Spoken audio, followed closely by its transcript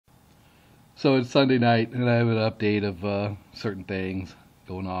So it's Sunday night, and I have an update of certain things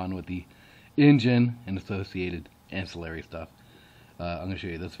going on with the engine and associated ancillary stuff. I'm going to show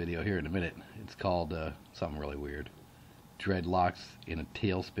you this video here in a minute. It's called something really weird. Dreadlocks in a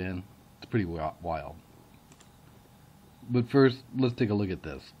tailspin. It's pretty wild. But first, let's take a look at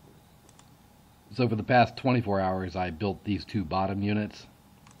this. So for the past 24 hours, I built these two bottom units.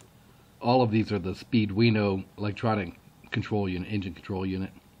 All of these are the Speeduino electronic control unit, engine control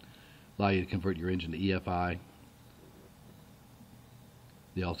unit. Allow you to convert your engine to EFI.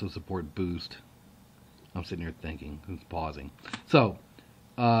 They also support boost. I'm sitting here thinking and pausing. So,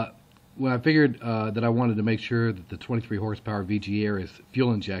 when I figured that I wanted to make sure that the 23 horsepower VG23air is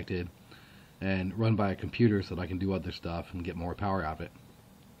fuel injected and run by a computer so that I can do other stuff and get more power out of it,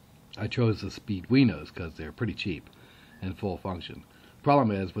 I chose the Speeduinos because they're pretty cheap and full function. Problem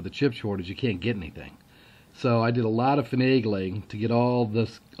is, with the chip shortage, you can't get anything. So I did a lot of finagling to get all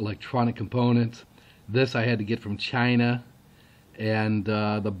this electronic components. This I had to get from China, and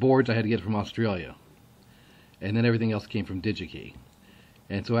the boards I had to get from Australia. And then everything else came from DigiKey.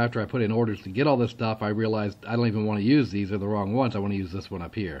 And so after I put in orders to get all this stuff, I realized I don't even want to use these. They're the wrong ones. I want to use this one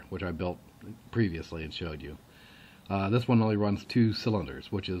up here, which I built previously and showed you. This one only runs 2 cylinders,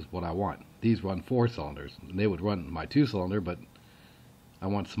 which is what I want. These run 4 cylinders. And they would run my 2-cylinder, but I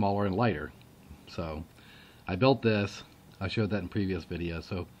want smaller and lighter. So I built this. I showed that in previous videos.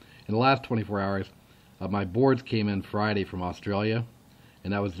 So in the last 24 hours, my boards came in Friday from Australia,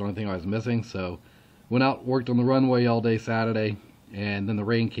 and that was the only thing I was missing. So went out, worked on the runway all day Saturday, and then the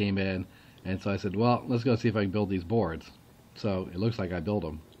rain came in, and so I said, well, let's go see if I can build these boards. So it looks like I built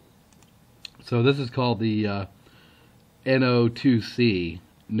them. So this is called the NO2C,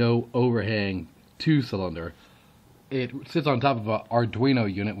 no overhang 2-cylinder. It sits on top of an Arduino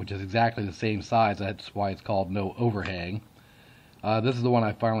unit, which is exactly the same size. That's why it's called no overhang. This is the one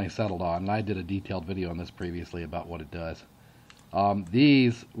I finally settled on, and I did a detailed video on this previously about what it does.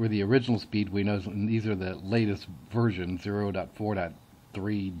 These were the original Speeduinos, and these are the latest version,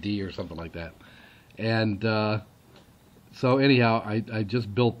 0.4.3D or something like that. And so anyhow, I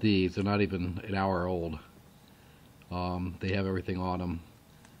just built these. They're not even an hour old. They have everything on them.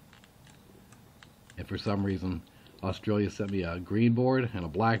 And for some reason, Australia sent me a green board and a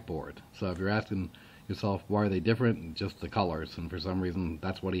black board. So if you're asking yourself why are they different, just the colors, and for some reason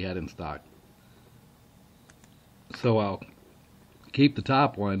that's what he had in stock. So I'll keep the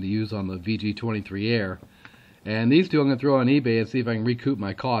top one to use on the VG23air, and these two I'm going to throw on eBay and see if I can recoup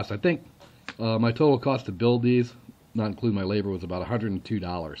my cost. I think my total cost to build these, not including my labor, was about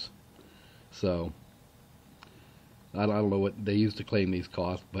 $102. So I don't know what they used to claim these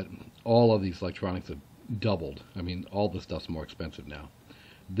costs, but all of these electronics have doubled. I mean, all this stuff's more expensive now.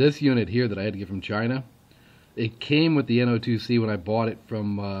 This unit here that I had to get from China, it came with the NO2C when I bought it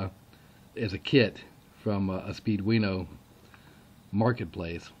from as a kit from a Speeduino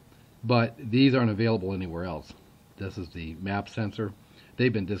marketplace, but these aren't available anywhere else. This is the map sensor.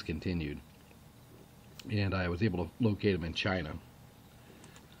 They've been discontinued, and I was able to locate them in China.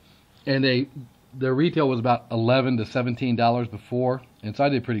 And their retail was about $11 to $17 before, and so I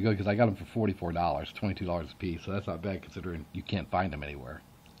did pretty good because I got them for $44, $22 a piece, so that's not bad considering you can't find them anywhere.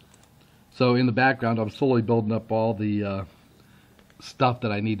 So in the background, I'm slowly building up all the stuff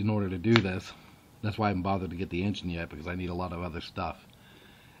that I need in order to do this. That's why I haven't bothered to get the engine yet, because I need a lot of other stuff.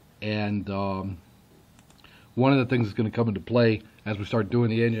 And one of the things that's going to come into play as we start doing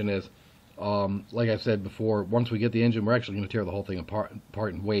the engine is, like I said before, once we get the engine, we're actually going to tear the whole thing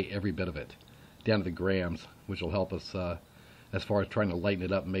apart and weigh every bit of it down to the grams, which will help us as far as trying to lighten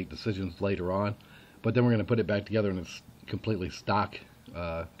it up and make decisions later on. But then we're going to put it back together in its completely stock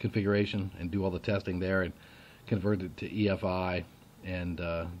configuration and do all the testing there and convert it to EFI, and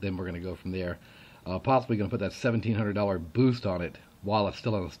then we're going to go from there. Possibly going to put that $1,700 boost on it while it's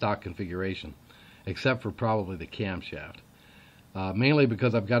still in a stock configuration, except for probably the camshaft. Mainly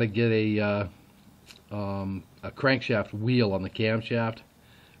because I've got to get a crankshaft wheel on the camshaft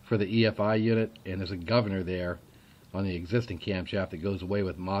for the EFI unit, and there's a governor there on the existing camshaft that goes away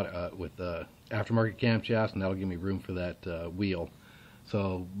with aftermarket camshafts, and that'll give me room for that wheel.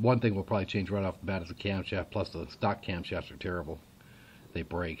 So one thing we'll probably change right off the bat is the camshaft, plus the stock camshafts are terrible. They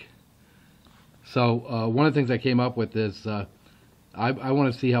break. So one of the things I came up with is I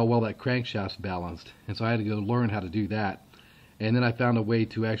want to see how well that crankshaft's balanced, and so I had to go learn how to do that. And then I found a way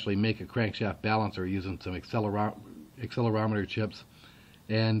to actually make a crankshaft balancer using some accelerometer chips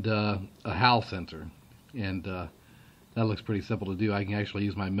and a Hal sensor, and that looks pretty simple to do. I can actually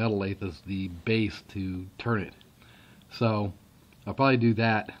use my metal lathe as the base to turn it. So I'll probably do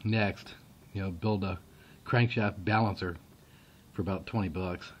that next, build a crankshaft balancer for about 20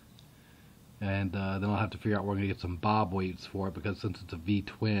 bucks. and then I'll have to figure out where I'm going to get some bob weights for it, because since it's a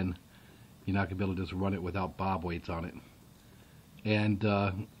V-twin, you're not going to be able to just run it without bob weights on it. And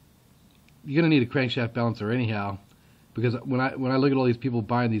you're going to need a crankshaft balancer anyhow, because when I look at all these people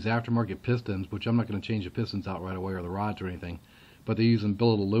buying these aftermarket pistons, which I'm not going to change the pistons out right away or the rods or anything, but they're using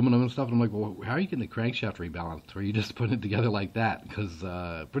billet aluminum and stuff, and I'm like, well, how are you getting the crankshaft rebalanced? Or are you just putting it together like that? Because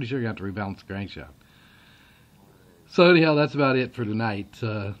pretty sure you have to rebalance the crankshaft. So anyhow, that's about it for tonight.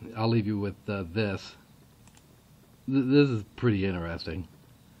 I'll leave you with this. This is pretty interesting.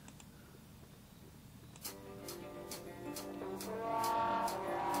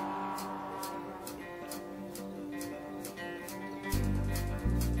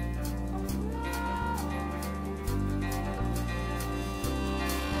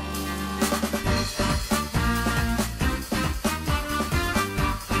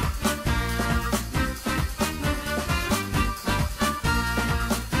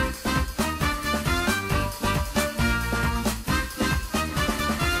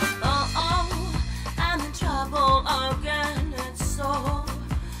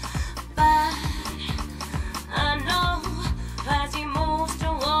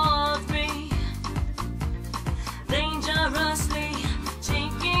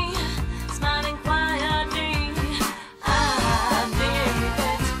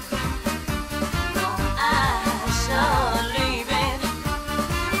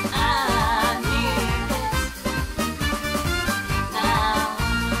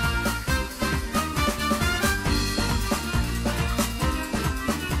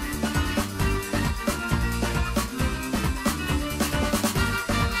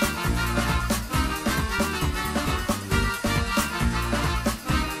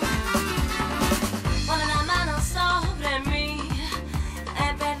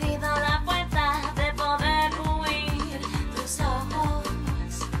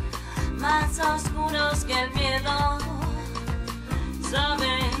 Más oscuros que el miedo,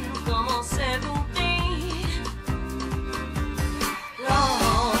 saben cómo seducir.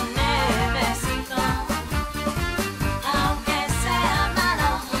 Lo necesito, aunque sea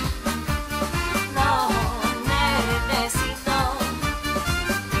malo. Lo necesito.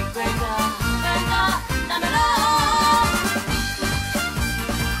 Venga, venga, dámelo.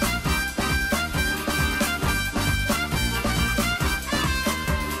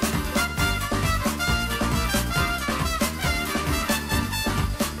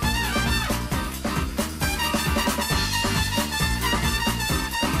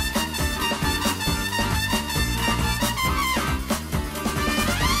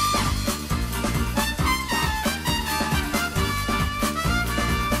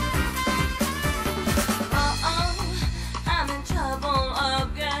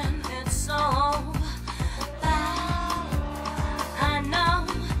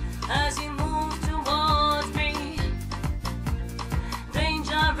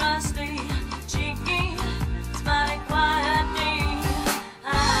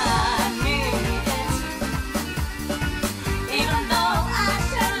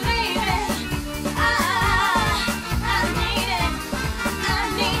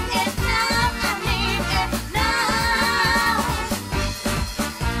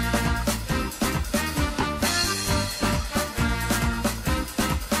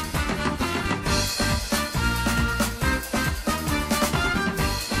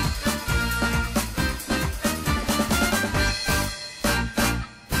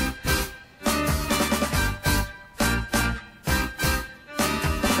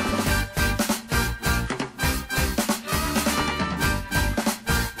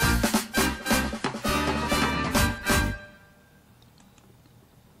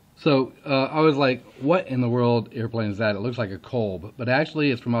 So I was like, what in the world airplane is that? It looks like a Kolb, but actually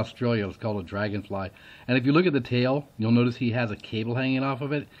it's from Australia. It's called a Dragonfly. And if you look at the tail, you'll notice he has a cable hanging off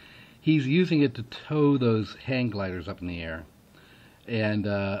of it. He's using it to tow those hang gliders up in the air. And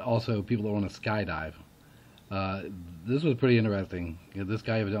also people that want to skydive. This was pretty interesting. You know, this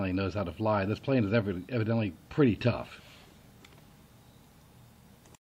guy evidently knows how to fly. This plane is evidently pretty tough.